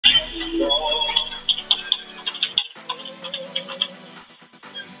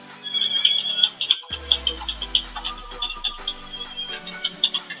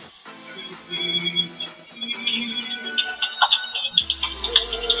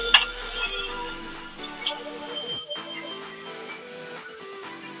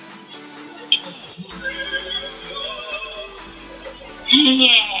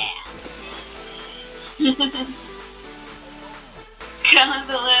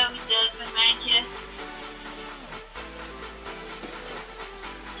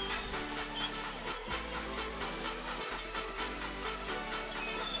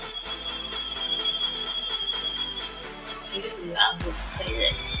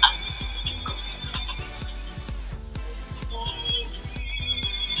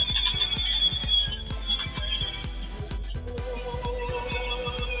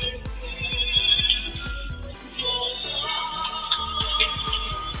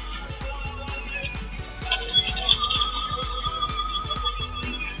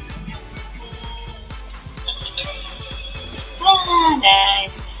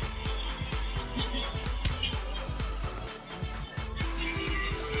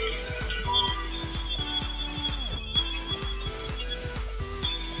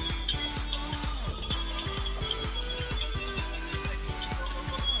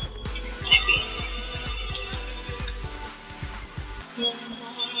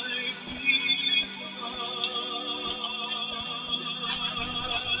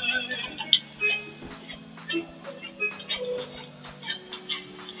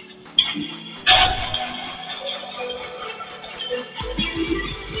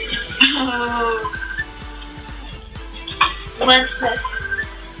Oh, one sec.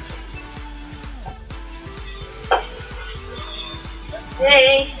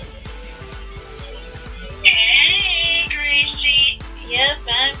 Hey. Hey, Gracie. Yep,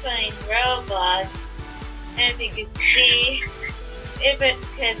 I'm playing Roblox. As you can see,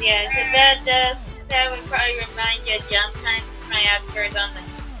 that would probably remind you of JumpTime since my avatar's on the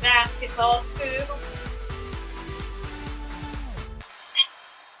basketball too. Well,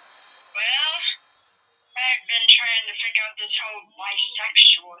 I've been trying to figure out this whole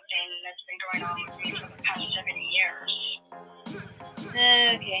bisexual thing that's been going on with me for the past 7 years.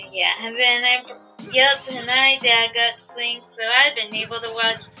 Okay, yeah, and then tonight I got swing, so I've been able to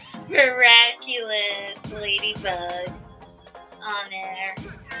watch Miraculous Ladybug on there.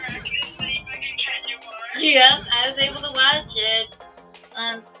 Miraculous Ladybug and Cat Noir? Yep, I was able to watch it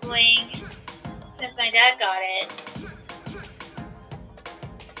on Sling since my dad got it.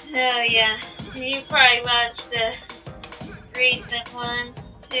 Oh yeah, you probably watched the recent one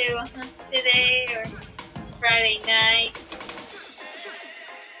too today or Friday night.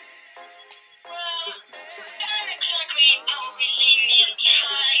 Well, I haven't exactly overseen the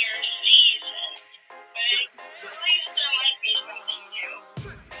entire season, but at least there might be something new.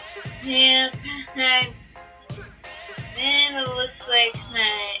 Yep, and it looks like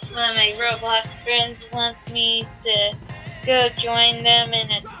one of my Roblox friends wants me to go join them in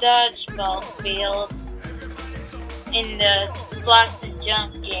a dodgeball field in the Blox and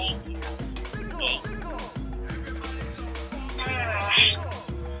Jump game.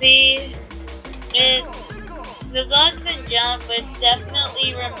 See, the Blox and Jump would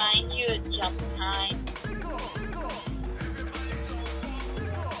definitely remind you of JumpTime.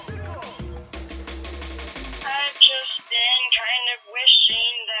 I've just been kind of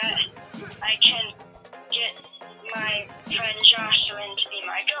wishing that I can get my friend Jocelyn to be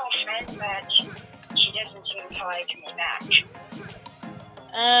my girlfriend, but she doesn't seem to like me back.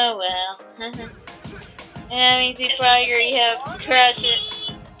 Oh well. That means you probably already have crushes.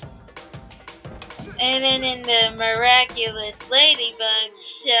 And then in the Miraculous Ladybug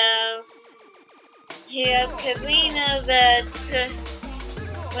show, yeah, because we know that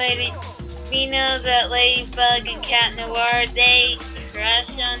Ladybug and Cat Noir, they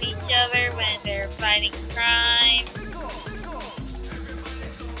crush on each other when they're fighting crime.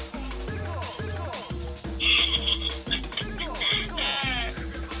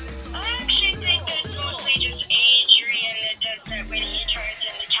 I actually think that's mostly just Adrian that does that when he turns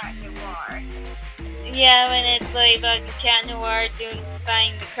into Cat Noir. Yeah, when it's Ladybug and Cat Noir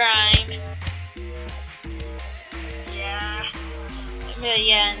fighting the crime. Yeah. But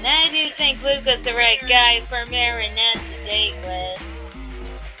yeah, and I do think Luca's the right guy for Marinette to date with.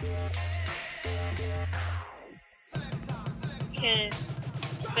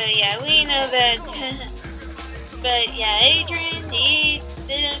 But yeah, we know that. But yeah, Adrian, he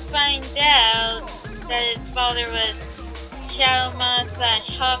didn't find out that his father was Shadow Moth /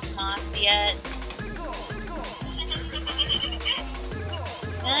 Hawk Moth yet.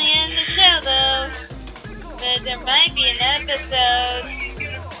 Not yet in the show though. But there might be an episode.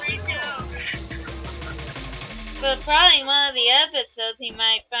 But probably one of the episodes he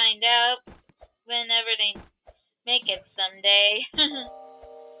might find out whenever they make it someday.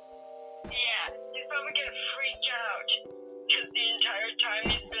 Yeah, he's probably gonna freak out. Because the entire time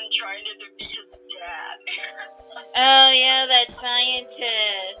he's been trying to defeat his dad. Oh yeah, that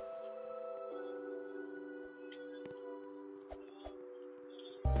scientist.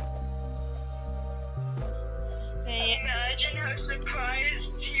 Imagine how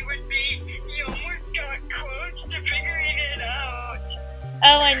surprised he would be. He almost got close to figuring it out.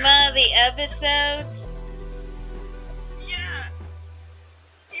 Oh, in one of the episodes? Yeah.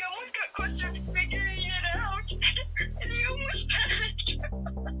 He almost got close to figuring it out. And he almost panicked.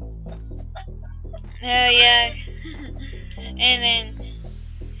 Oh yeah. And then,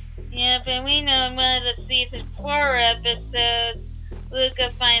 yeah, but we know in one of the season 4 episodes, Luca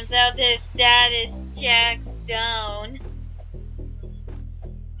finds out that his dad is Jack Stone.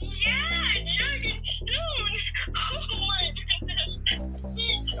 Yeah, Jack and Stone. Oh my goodness. He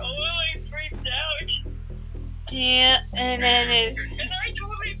totally freaked out. Yeah, and then And I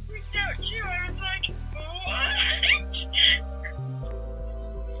totally freaked out too. I was like, what?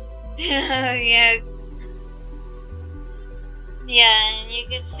 oh yeah. Yeah, and you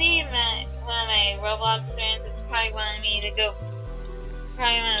can see one of my Roblox friends is probably wanting me to go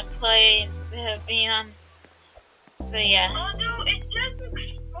probably want to play instead of being on. So yeah. Although it does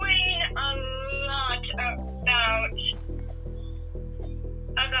explain a lot about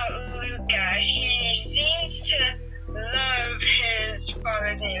Luca. He seems to love his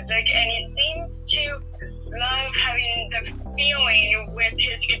father's music, and he seems to love having the feeling with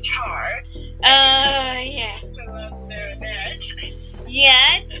his guitar. Yeah. To love that. Yeah,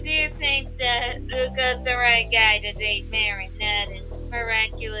 I do think that Luca's the right guy to date Marinette and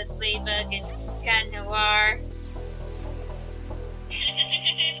Miraculous Ladybug and Cat Noir.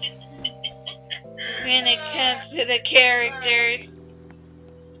 When it comes to the characters.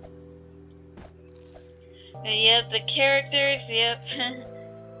 Yep, the characters, yep.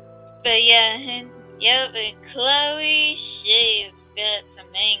 But yeah, and Chloe, she's got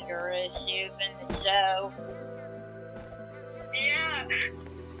some anger issues in the show. Yeah.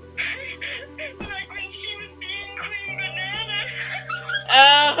 Like when she was being Queen Banana.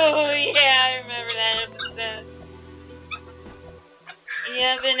 Oh, yeah, I remember that episode.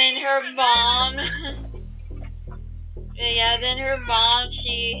 Yeah, but then her mom. Yeah, then her mom,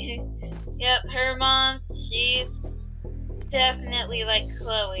 her mom, she's definitely like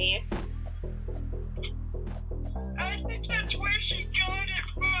Chloe. I think that's where she got it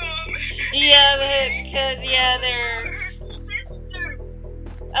from. Yeah, because, they're... Her sister.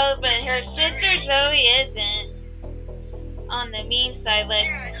 Oh, but her sister Zoe isn't on the mean side like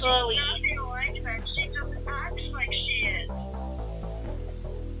Chloe. She's nothing like that. She just acts like she is.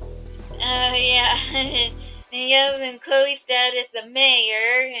 Yeah. And Chloe's dad is the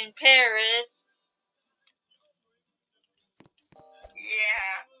mayor in Paris.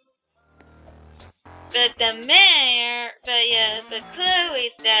 Yeah. But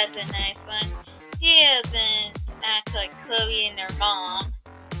Chloe's dad's a nice one. He doesn't act like Chloe and her mom.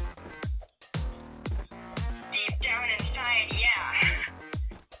 Deep down inside, yeah.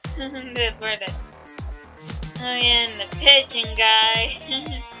 That's where the... Oh yeah, and the pigeon guy.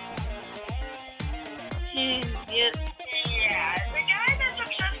 Yep. Yeah, the guy that's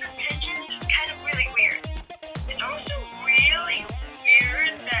obsessed with pigeons is kind of really weird. It's also really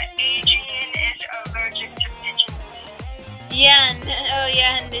weird that Adrian is allergic to pigeons. Yeah, in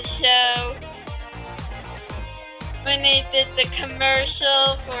the show. When they did the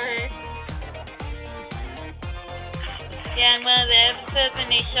commercial for... Yeah, in one of the episodes when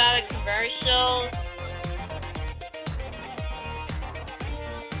they shot a commercial.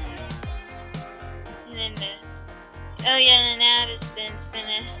 And then and Addison's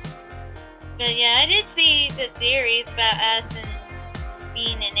finished. But yeah, I did see the series about Addison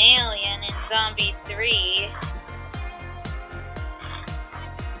being an alien in Zombie 3.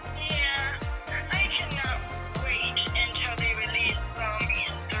 Yeah, I cannot wait until they release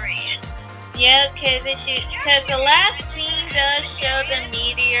Zombies 3. Yeah, because the last scene does show the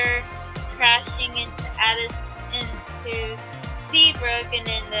meteor crashing into Seabrook, and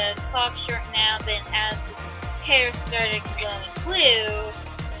then the clock shortened out, then as his hair started glowing blue,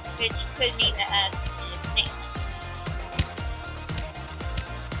 which could mean that Addison is named.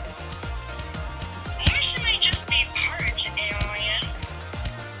 Or she might just be part alien.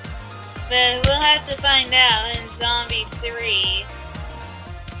 But we'll have to find out in Zombie 3.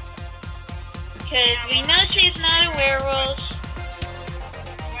 Because we know she's not a werewolf.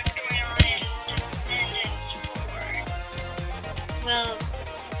 What's going on in Descendants 4? Well,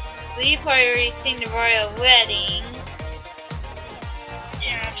 we've already seen the royal wedding.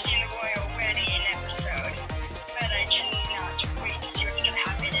 Yeah, I've seen the royal wedding episode, but I cannot wait to see what's going to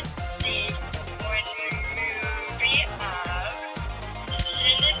happen in the one movie of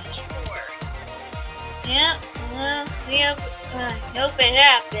Descendants 4. Yeah, well, we hope it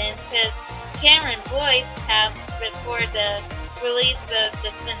happens, because Cameron Boyce has before the release of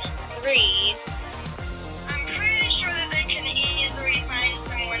Descendants 3. I'm pretty sure that they can easily find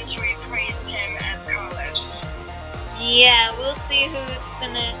someone to replace him as Carlos. Yeah, we'll see who's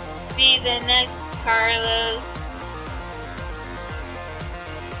gonna be the next Carlos.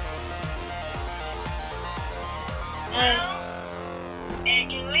 Well, at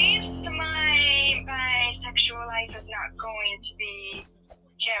least my bisexual life is not going to be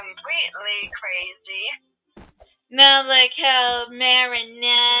completely crazy. Now, like how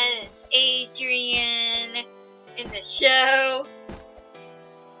Marinette and Adrian in the show.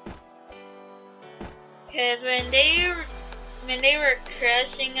 Because when they were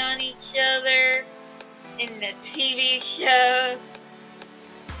crushing on each other in the TV show.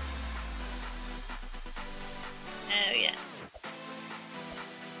 Oh, yeah.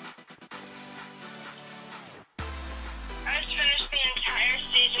 I just finished the entire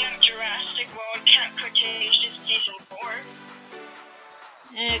season of Jurassic World Cat Cretaceous Season 4.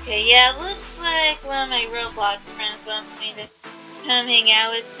 Okay, yeah, looks like one of my Roblox friends wants me to come hang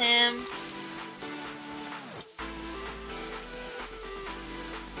out with him.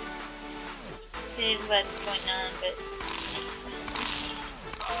 See what's going on, but...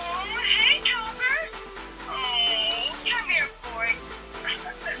 Oh, hey, Cobra. Oh, come here, boy.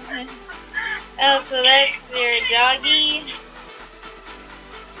 Oh, so that's your doggy?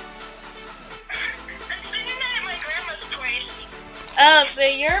 I'm spending that at my grandma's place. Oh, so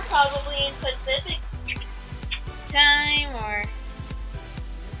you're probably in Pacific time, or...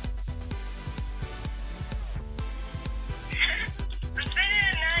 I'm spending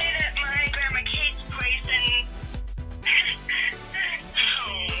the night at my grandma Kate's place and...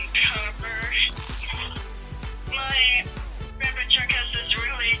 Oh, Copper. My grandpa Chuck has this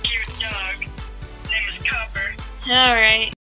really cute dog. His name is Copper. Alright.